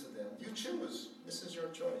into them. You choose. This is your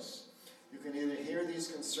choice. You can either hear these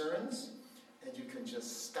concerns and you can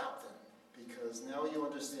just stop them because now you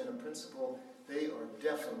understand a principle. They are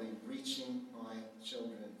definitely reaching my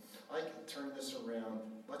children. I can turn this around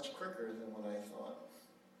much quicker than what I thought.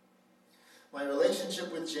 My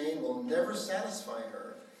relationship with Jane will never satisfy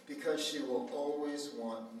her because she will always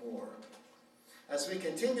want more. As we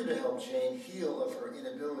continue to help Jane heal of her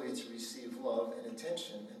inability to receive love and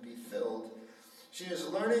attention and be filled, she is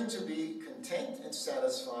learning to be content and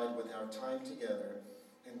satisfied with our time together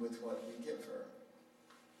and with what we give her.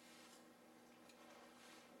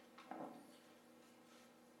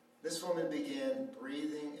 This woman began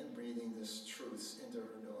breathing and breathing this truth into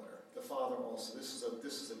her daughter. The father also.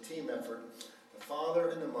 This is a team effort. The father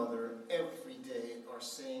and the mother every day are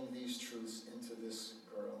saying these truths into this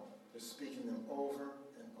girl. They're speaking them over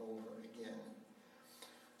and over again.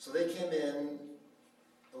 So they came in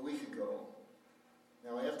a week ago.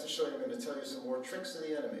 Now I have to show you, I'm going to tell you some more tricks of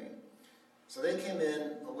the enemy. So they came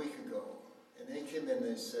in a week ago, and they came in and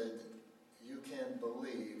they said, you can't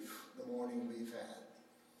believe the morning we've had.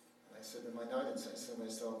 And I said to my night, I said to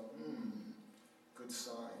myself, good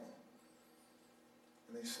sign.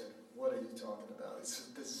 And they said, what are you talking about? It's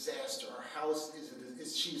a disaster. Our house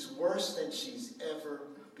she's worse than she's ever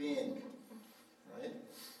been. Right?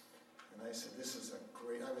 And I said, this is a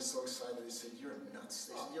great, I was so excited. They said, you're nuts.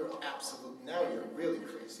 They said, you're absolute, now you're really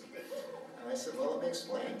crazy. And I said, well, let me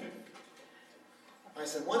explain. I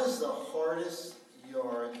said, what is the hardest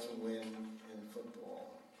yard to win in football?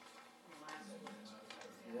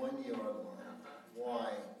 1 yard line. Why?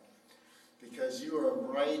 Because you are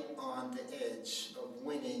right on the edge of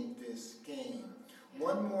winning this game.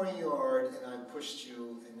 1 more yard and I pushed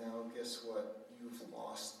you, and now guess what? You've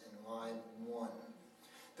lost and I won.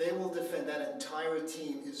 They will defend. That entire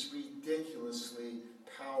team is ridiculously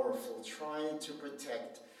powerful, trying to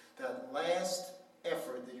protect that last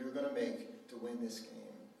effort that you're going to make to win this game.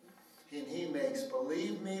 And he makes,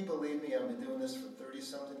 believe me, I've been doing this for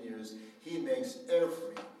 30-something years, he makes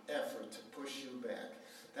every effort to push you back.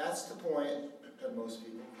 That's the point that most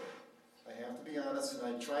people quit. I have to be honest,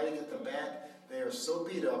 and I try to get them back. They are so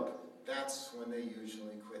beat up, that's when they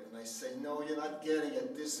usually quit. And I say, no, you're not getting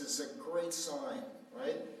it. This is a great sign,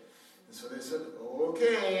 right? And so they said,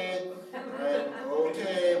 okay, right,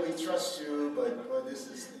 okay, we trust you, but this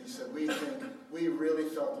is, he said, we really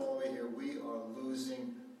felt all the way here, we are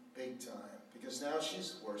losing big time, because now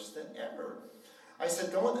she's worse than ever. I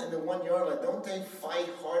said, don't, in the 1 yard line, don't they fight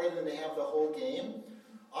harder than they have the whole game?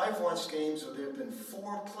 I've watched games where there have been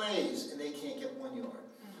 4 plays and they can't get 1 yard.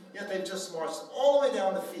 Yet they've just marched all the way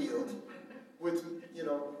down the field with,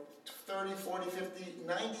 30, 40, 50,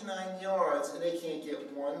 99 yards and they can't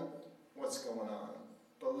get one. What's going on?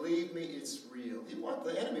 Believe me, it's real.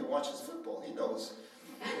 The enemy watches football. He knows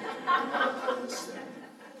how to play this thing.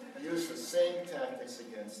 Use the same tactics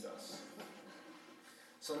against us.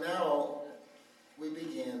 So now we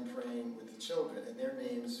began praying with the children, and their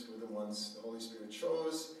names were the ones the Holy Spirit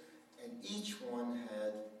chose, and each one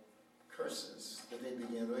had curses that they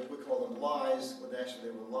began, we call them lies, but actually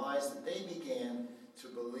they were lies that they began to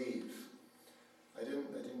believe. I didn't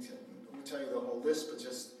tell you the whole list, but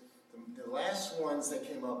just the last ones that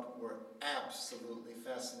came up were absolutely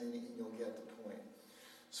fascinating, and you'll get the point.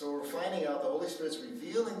 So we're finding out the Holy Spirit's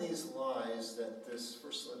revealing these lies that this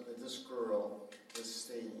girl was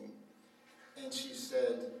stating. And she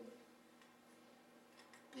said,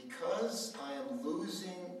 because I am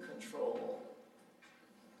losing control,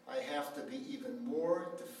 I have to be even more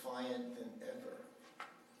defiant than ever.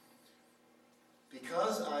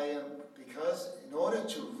 Because in order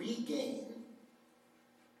to regain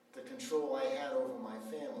the control I had over my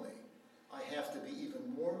family, I have to be even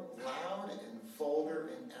more loud and vulgar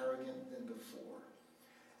and arrogant than before.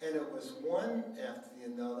 And it was one after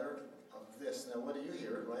the another of this. Now, what do you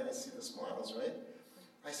hear, right? I see the smiles, right?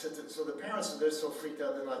 I said, so the parents, they're so freaked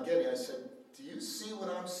out, they're not getting it. I said, do you see what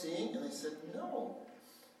I'm seeing? And they said, no.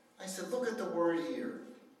 I said, look at the word here.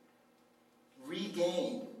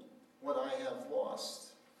 Regain what I have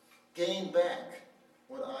lost. Gain back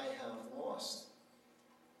what I have lost.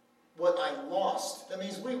 What I lost. That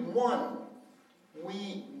means we won.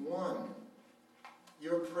 We won.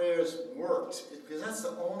 Your prayers worked. Because that's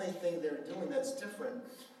the only thing they're doing that's different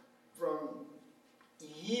from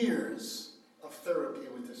years of therapy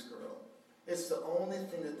with this girl. It's the only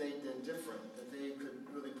thing that they did different, that they could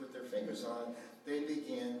really put their fingers on. They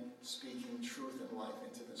began speaking truth and life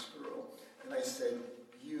into this girl. And I said,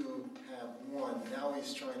 you have won. Now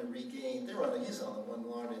he's trying to regain. He's on the 1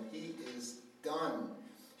 line, and he is done.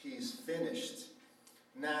 He's finished.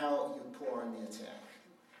 Now you pour on the attack,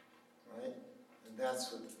 right? And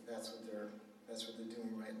that's what they're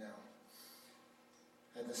doing right now.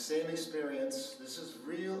 I had the same experience. This is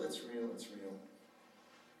real. It's real. It's real.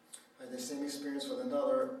 I had the same experience with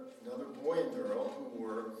another boy and girl who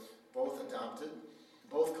were both adopted,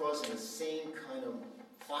 both causing the same kind of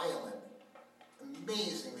violent,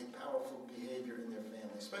 amazingly powerful behavior in their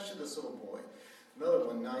family, especially this little boy. Another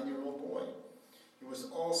one, 9-year-old boy. He was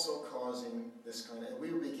also causing this kind of, and we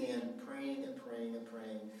began praying and praying and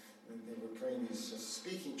praying. And they were praying these, just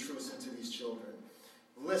speaking truths into these children.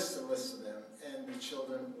 Lists and lists of them. And the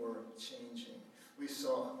children were changing. We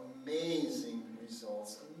saw amazing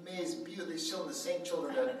results. Amazing, beautiful. These children, the same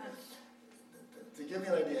children that, to give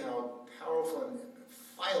you an idea how powerful and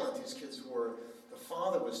violent these kids were, the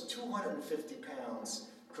father was 250 pounds,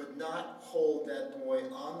 could not hold that boy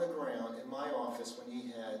on the ground in my office when he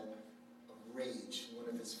had a rage, one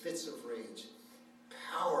of his fits of rage.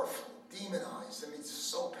 Powerful, demonized. I mean,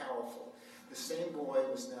 so powerful. The same boy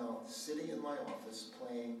was now sitting in my office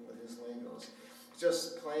playing with his Legos.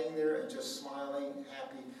 Just playing there and just smiling,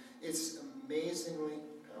 happy. It's amazingly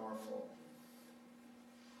powerful.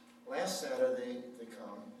 Last Saturday they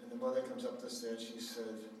come, and the mother comes up the stairs. She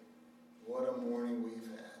said, "What a morning we've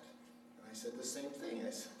had." And I said the same thing. I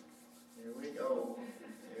said, "Here we go.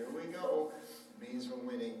 Here we go. It means we're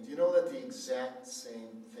winning." Do you know that the exact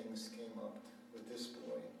same things came up with this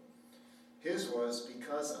boy? His was,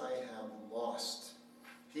 "Because I have lost."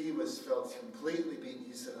 He felt completely beaten.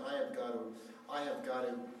 He said, I have got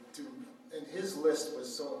to do, and his list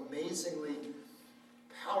was so amazingly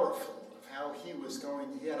powerful of how he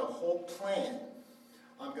had a whole plan.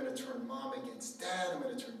 I'm going to turn mom against dad. I'm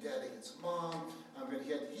going to turn dad against mom.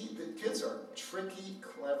 The kids are tricky,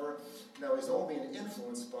 clever. Now, he's all being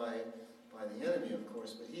influenced by the enemy, of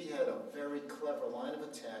course, but he had a very clever line of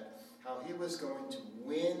attack, how he was going to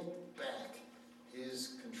win back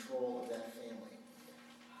his control of that family.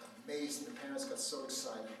 Amazing. The parents got so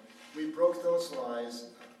excited. We broke those lies.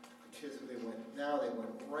 The kids, they went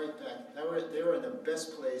right back. They were in the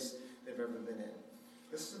best place they've ever been in.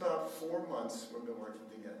 This is about 4 months we've been working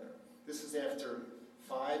together. This is after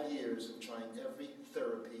 5 years of trying every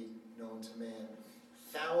therapy known to man.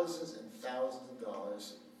 Thousands and thousands of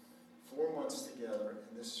dollars. 4 months together,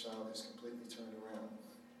 and this child is completely turned around.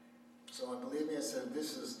 So believe me, I said,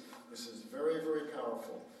 this is very, very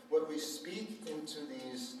powerful. What we speak into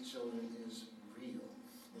these children is real.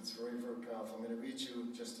 It's very, very powerful. I'm going to read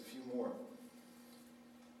you just a few more.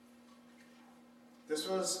 This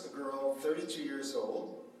was a girl, 32 years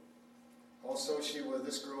old. Also,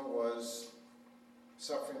 this girl was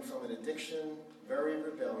suffering from an addiction, very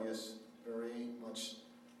rebellious, very much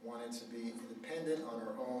wanted to be independent on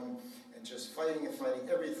her own, and just fighting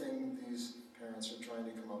everything these parents are trying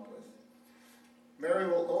to come up with. Mary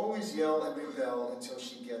will always yell and rebel until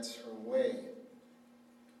she gets her way.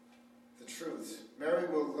 The truth. Mary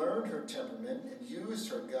will learn her temperament and use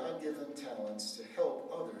her God-given talents to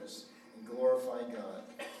help others and glorify God.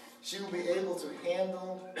 She will be able to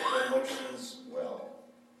handle her emotions well.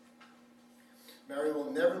 Mary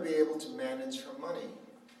will never be able to manage her money.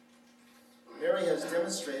 Mary has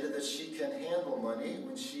demonstrated that she can handle money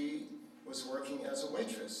when she was working as a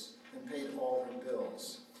waitress and paid all her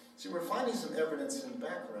bills. See, we're finding some evidence in the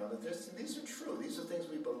background that these are true. These are things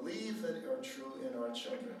we believe that are true in our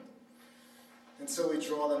children. And so we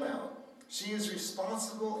draw them out. She is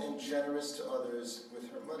responsible and generous to others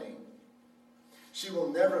with her money. She will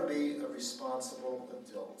never be a responsible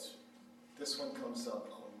adult. This one comes up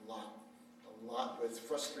a lot with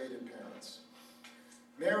frustrated parents.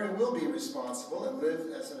 Mary will be responsible and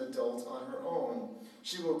live as an adult on her own.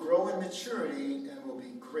 She will grow in maturity and will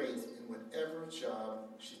be great in whatever job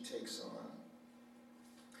she takes on.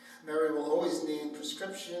 Mary will always need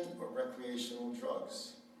prescription or recreational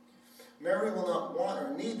drugs. Mary will not want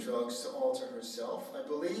or need drugs to alter herself. I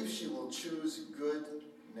believe she will choose good,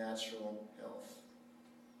 natural health.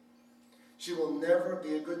 She will never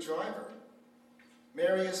be a good driver.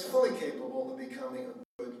 Mary is fully capable of becoming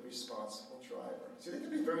a good, responsible driver. See, they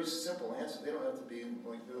can be very simple answers. They don't have to be,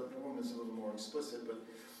 like the woman's a little more explicit, but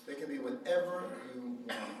they can be whatever you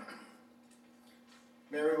want.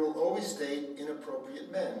 Mary will always date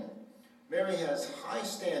inappropriate men. Mary has high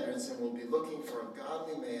standards and will be looking for a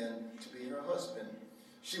godly man to be her husband.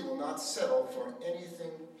 She will not settle for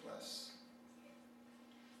anything less.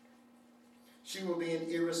 She will be an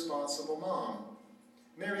irresponsible mom.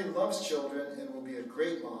 Mary loves children and will be a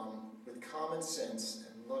great mom with common sense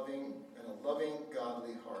and a loving,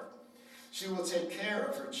 godly heart. She will take care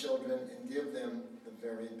of her children and give them the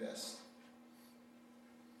very best.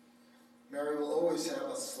 Mary will always have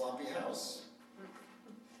a sloppy house.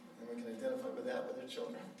 And we can identify with that with her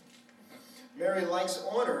children. Mary likes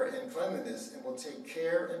honor and cleanliness and will take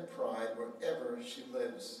care and pride wherever she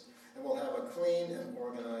lives and will have a clean and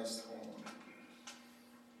organized home.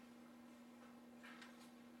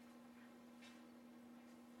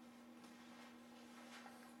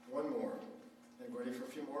 One more. Anybody ready for a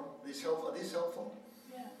few more? Are these helpful?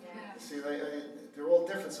 Yeah. See, they're all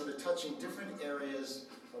different, so they're touching different areas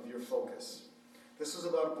of your focus. This was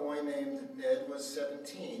about a boy named Ned, was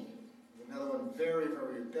 17. Another one, very,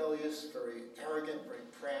 very rebellious, very arrogant, very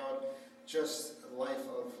proud, just a life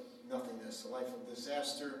of nothingness, a life of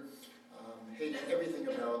disaster, hated everything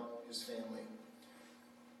about his family.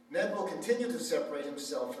 Ned will continue to separate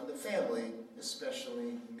himself from the family,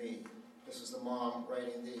 especially me. This is the mom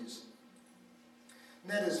writing these.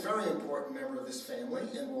 Ned is a very important member of this family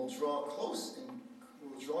and will draw close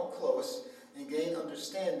and gain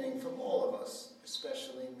understanding from all of us,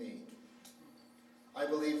 especially me. I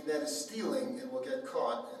believe Ned is stealing and will get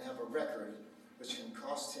caught and have a record which can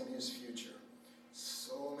cost him his future.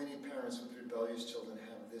 So many parents with rebellious children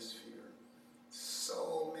have this fear.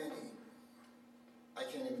 So many. I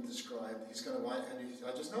can't even describe. He's going to wind, and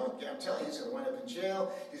I just know it. I'm telling you, he's going to wind up in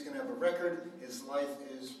jail. He's going to have a record. His life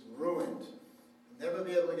is ruined. Never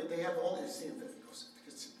be able to get. They have all these things.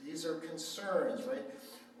 These are concerns, right?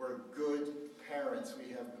 We're good parents.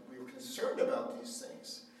 We're concerned about these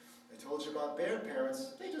things. I told you about bad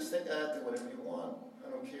parents. They just think, do whatever you want. I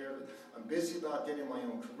don't care. I'm busy about getting my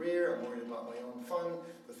own career. I'm worried about my own fun,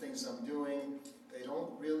 the things I'm doing. They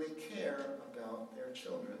don't really care about their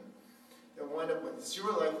children. They'll wind up with, it's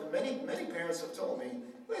your life. Many parents have told me,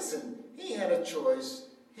 listen, he had a choice.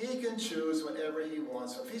 He can choose whenever he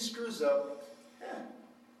wants. So if he screws up,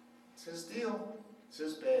 it's his deal. It's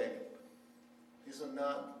his bag. These are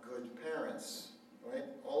not good parents, right?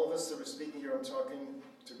 All of us that are speaking here, I'm talking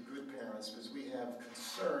to good parents because we have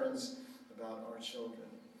concerns about our children.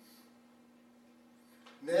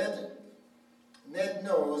 Ned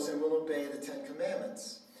knows and will obey the Ten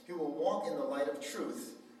Commandments. He will walk in the light of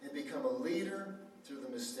truth and become a leader through the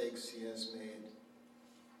mistakes he has made.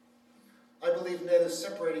 I believe Ned is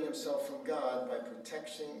separating himself from God by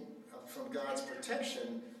from God's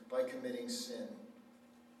protection by committing sin.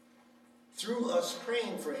 Through us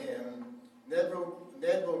praying for him, Ned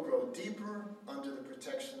will grow deeper under the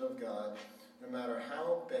protection of God, no matter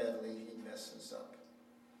how badly he messes up.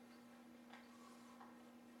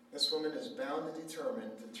 This woman is bound and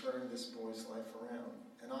determined to turn this boy's life around.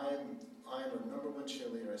 And I am her number one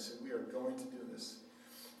cheerleader. I said, we are going to do this.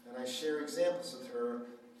 And I share examples with her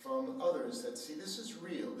from others that, see, this is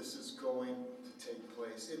real. This is going to take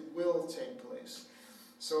place. It will take place.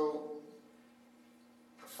 So,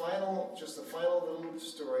 just a final little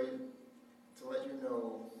story to let you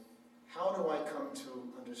know, how do I come to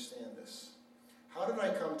understand this? How did I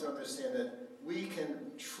come to understand that we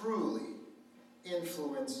can truly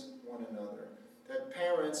influence one another? That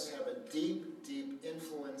parents have a deep, deep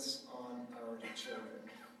influence on our children.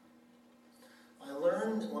 I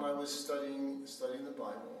learned when I was studying the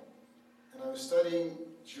Bible, and I was studying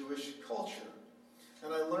Jewish culture,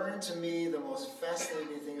 and I learned, to me, the most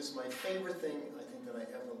fascinating thing, is my favorite thing I think that I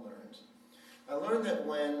ever learned. I learned that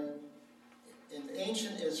when, in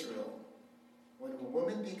ancient Israel, when a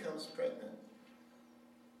woman becomes pregnant,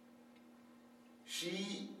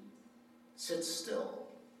 she sits still.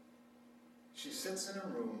 She sits in a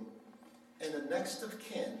room, and the next of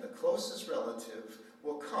kin, the closest relative,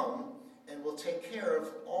 will come and will take care of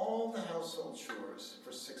all the household chores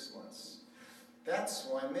for 6 months. That's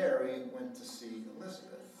why Mary went to see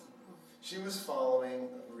Elizabeth. She was following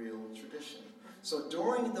a real tradition. So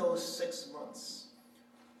during those 6 months,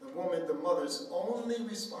 the mother's only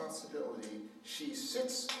responsibility, she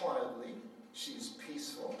sits quietly, she's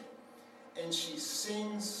peaceful, and she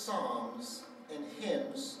sings psalms and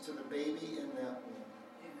hymns to the baby in that womb.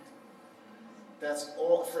 That's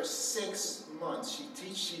all for 6 months.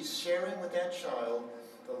 She's sharing with that child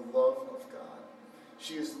the love of God.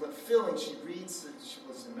 She is filling, she reads, she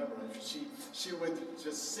wasn't remembering, she would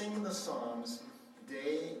just sing the psalms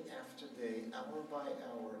day after day, hour by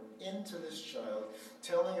hour, into this child,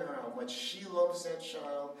 telling her how much she loves that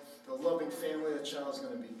child, the loving family that child is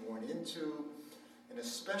going to be born into, and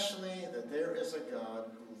especially that there is a God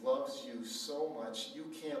who loves you so much, you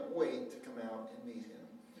can't wait to come out and meet him.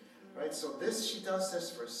 Right? So she does this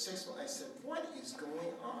for 6 months. I said, what is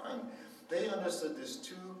going on? They understood this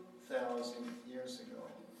 2,000 years ago.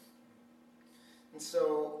 And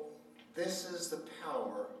so this is the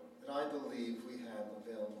power that I believe we have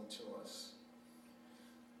available to us.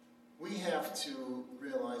 We have to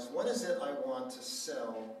realize, what is it I want to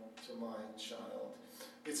sell to my child?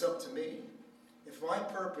 It's up to me. If my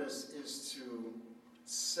purpose is to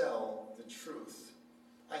sell the truth,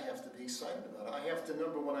 I have to be excited about it. I have to,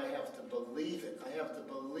 number one, I have to believe it. I have to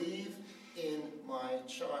believe in my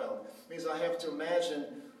child. It means I have to imagine,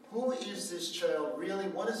 who is this child really?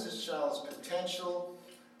 What is this child's potential?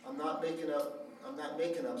 I'm not making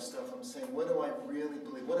up stuff. I'm saying, what do I really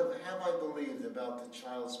believe? What have I believed about the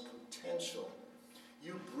child's potential?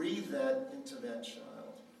 You breathe that into that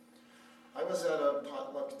child. I was at a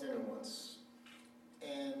potluck dinner once,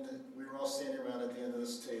 and we were all standing around at the end of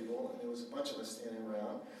this table, and there was a bunch of us standing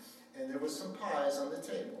around, and there was some pies on the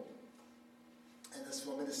table. And this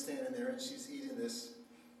woman is standing there, and she's eating this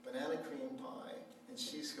banana cream pie, and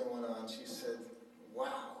she's going on, she said,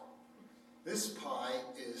 wow, this pie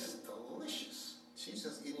is delicious. She's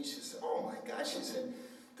just eating, she said, oh my gosh, she said,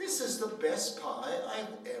 this is the best pie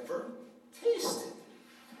I've ever tasted.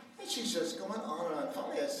 And she's just going on and on.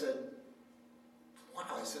 Finally I said, wow,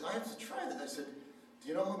 I said, I have to try that. I said, do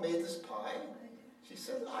you know who made this pie? She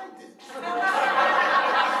said, I did.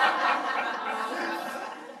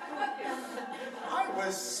 I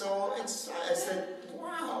was so excited. I said,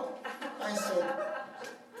 wow. I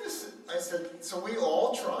said, so we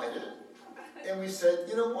all tried it, and we said,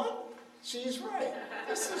 you know what? She's right.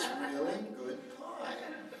 This is really good pie.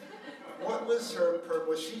 What was her purpose?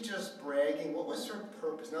 Was she just bragging? What was her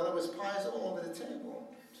purpose? Now there was pies all over the table.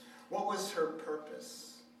 What was her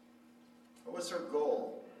purpose? What was her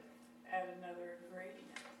goal? Add another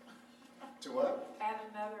ingredient. To what? Add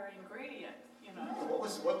another ingredient, you know.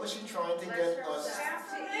 What was she trying to get us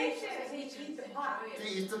To eat the pie. to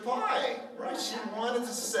eat the pie? Right? She wanted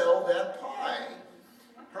to sell that pie.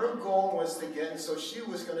 Her goal was to get, and so she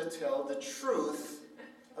was going to tell the truth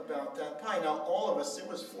about that pie. Now all of us, there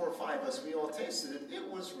was 4 or 5 of us, we all tasted it. It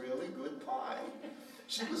was really good pie.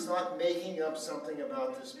 She was not making up something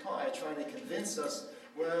about this pie, trying to convince us,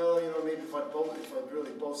 well, you know, maybe if I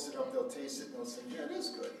really boast it up, they'll taste it and they'll say, yeah, it is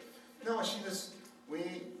good. No,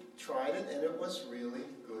 we tried it and it was really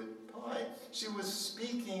good pie. She was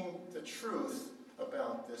speaking the truth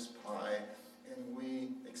about this pie and we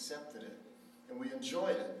accepted it and we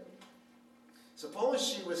enjoyed it. Suppose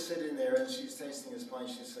she was sitting there and she's tasting this pie and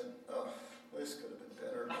she said, oh, this could have been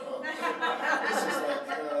better. Oh, this is like,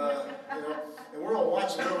 you know, and we're all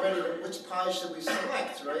watching, we're ready to, which pie should we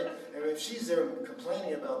select, right? And if she's there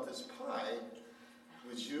complaining about this pie,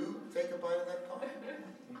 would you take a bite of that pie?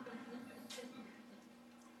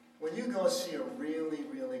 When you go see a really,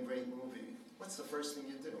 really great movie, what's the first thing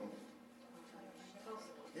you do?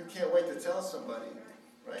 You can't wait to tell somebody,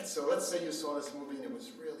 right? So let's say you saw this movie and it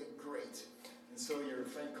was really great. And so your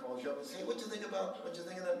friend calls you up and says, hey, what'd you think of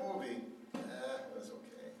that movie? It was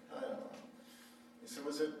okay. I don't know. He said,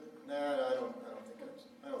 was it? Nah, I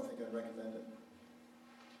don't think I'd recommend it.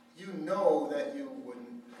 You know that you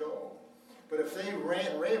wouldn't go. But if they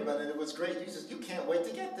rave about it, it was great. You can't wait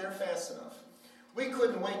to get there fast enough. We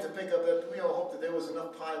couldn't wait to pick up that. We all hoped that there was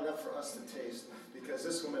enough pie left for us to taste because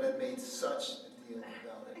this woman had made such a deal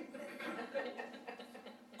about it.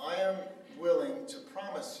 I am willing to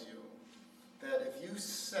promise you that if you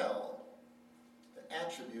sell the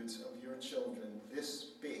attributes of your children this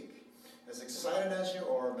big, as excited as you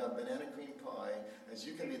are about banana cream pie, as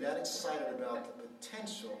you can be that excited about the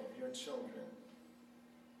potential of your children,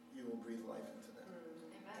 you will breathe life into them.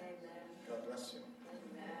 Amen. God bless you.